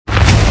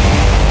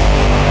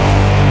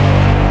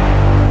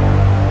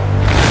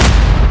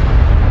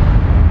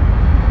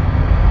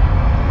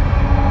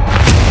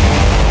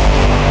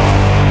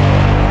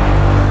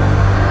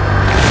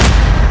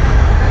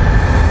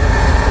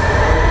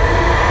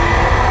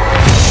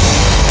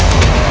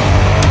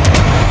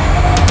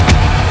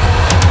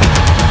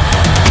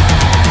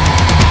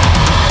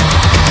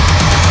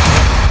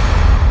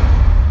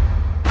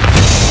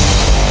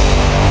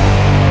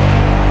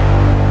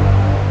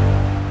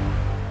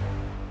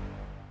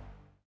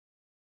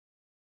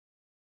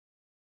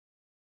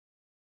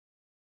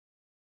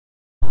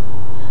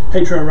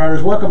Hey Trail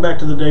Riders, welcome back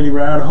to the Daily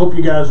Ride. I hope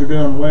you guys are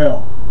doing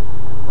well.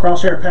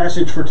 Crosshair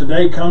passage for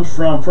today comes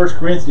from 1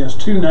 Corinthians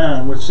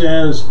 2:9, which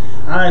says,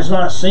 "Eye has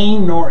not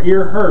seen nor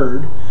ear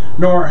heard,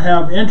 nor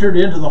have entered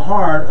into the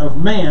heart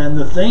of man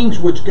the things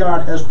which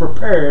God has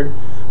prepared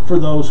for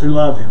those who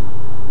love Him."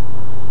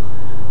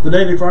 The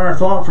Daily Fire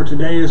thought for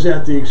today is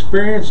that the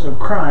experience of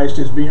Christ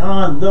is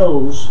beyond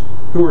those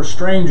who are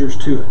strangers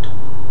to it.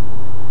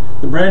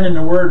 The brand in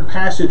the Word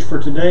passage for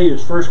today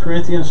is 1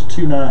 Corinthians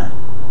 2:9.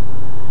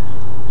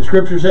 The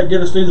scriptures that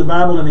get us through the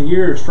Bible in a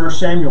year is 1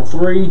 Samuel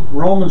 3,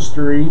 Romans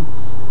 3,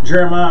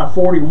 Jeremiah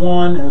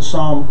 41, and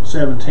Psalm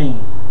 17.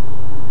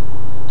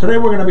 Today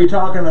we're going to be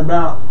talking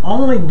about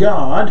only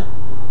God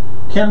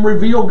can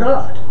reveal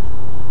God.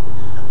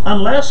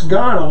 Unless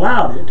God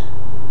allowed it,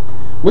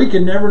 we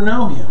can never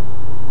know Him.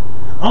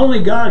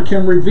 Only God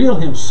can reveal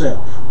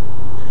Himself.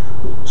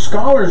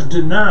 Scholars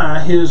deny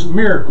His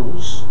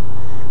miracles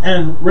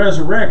and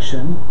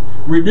resurrection,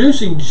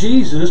 reducing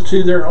Jesus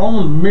to their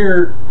own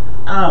mere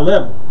eye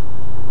level.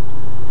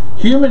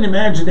 Human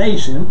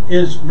imagination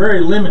is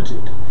very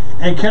limited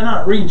and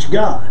cannot reach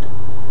God.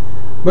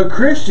 But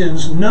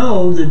Christians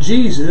know the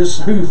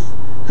Jesus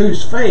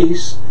whose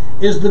face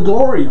is the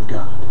glory of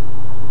God.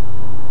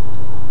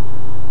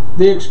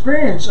 The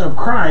experience of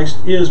Christ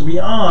is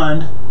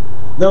beyond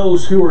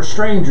those who are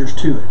strangers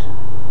to it.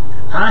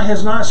 Eye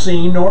has not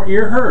seen nor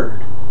ear heard,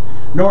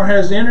 nor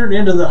has entered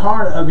into the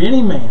heart of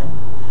any man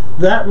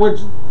that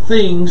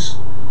things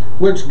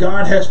which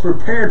God has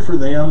prepared for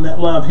them that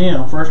love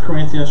Him. 1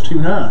 Corinthians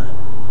 2:9.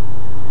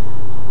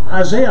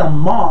 Isaiah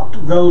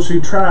mocked those who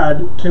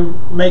tried to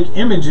make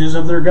images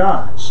of their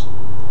gods.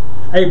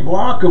 A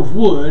block of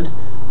wood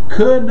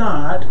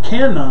cannot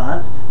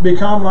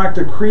become like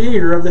the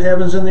Creator of the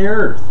heavens and the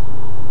earth.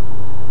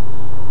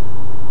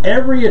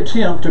 Every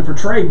attempt to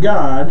portray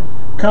God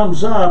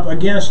comes up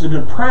against the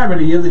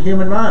depravity of the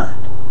human mind.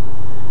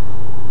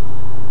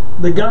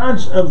 The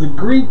gods of the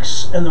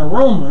Greeks and the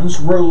Romans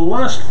were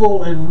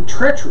lustful and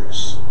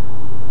treacherous.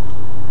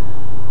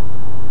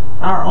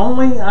 Our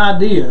only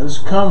ideas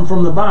come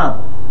from the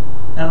Bible,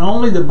 and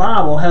only the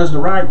Bible has the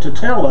right to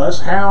tell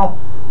us how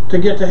to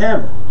get to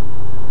heaven,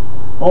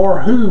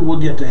 or who will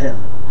get to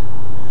heaven.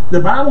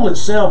 The Bible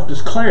itself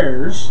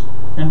declares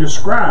and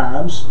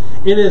describes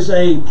it is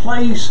a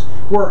place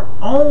where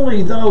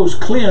only those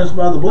cleansed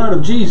by the blood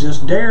of Jesus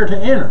dare to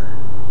enter.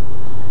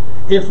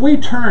 If we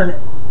turn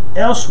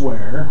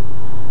elsewhere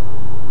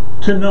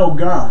to know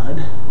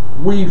God,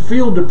 we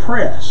feel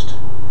depressed,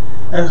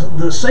 as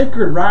the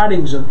sacred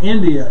writings of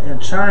India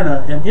and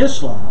China and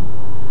Islam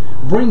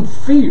bring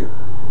fear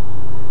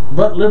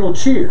but little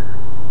cheer.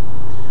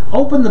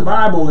 Open the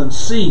Bible and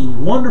see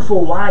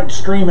wonderful light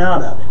stream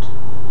out of it.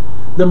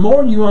 The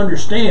more you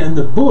understand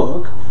the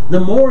book, the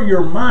more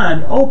your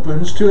mind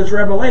opens to its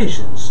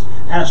revelations,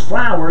 as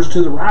flowers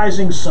to the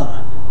rising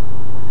sun.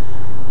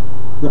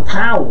 The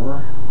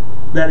power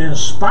that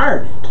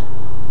inspired it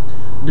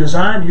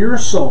designed your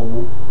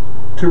soul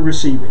to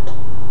receive it.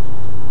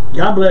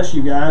 God bless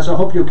you guys. I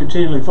hope you'll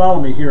continually follow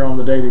me here on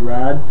the Daily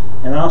Ride,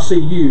 and I'll see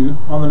you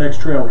on the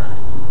next trail ride.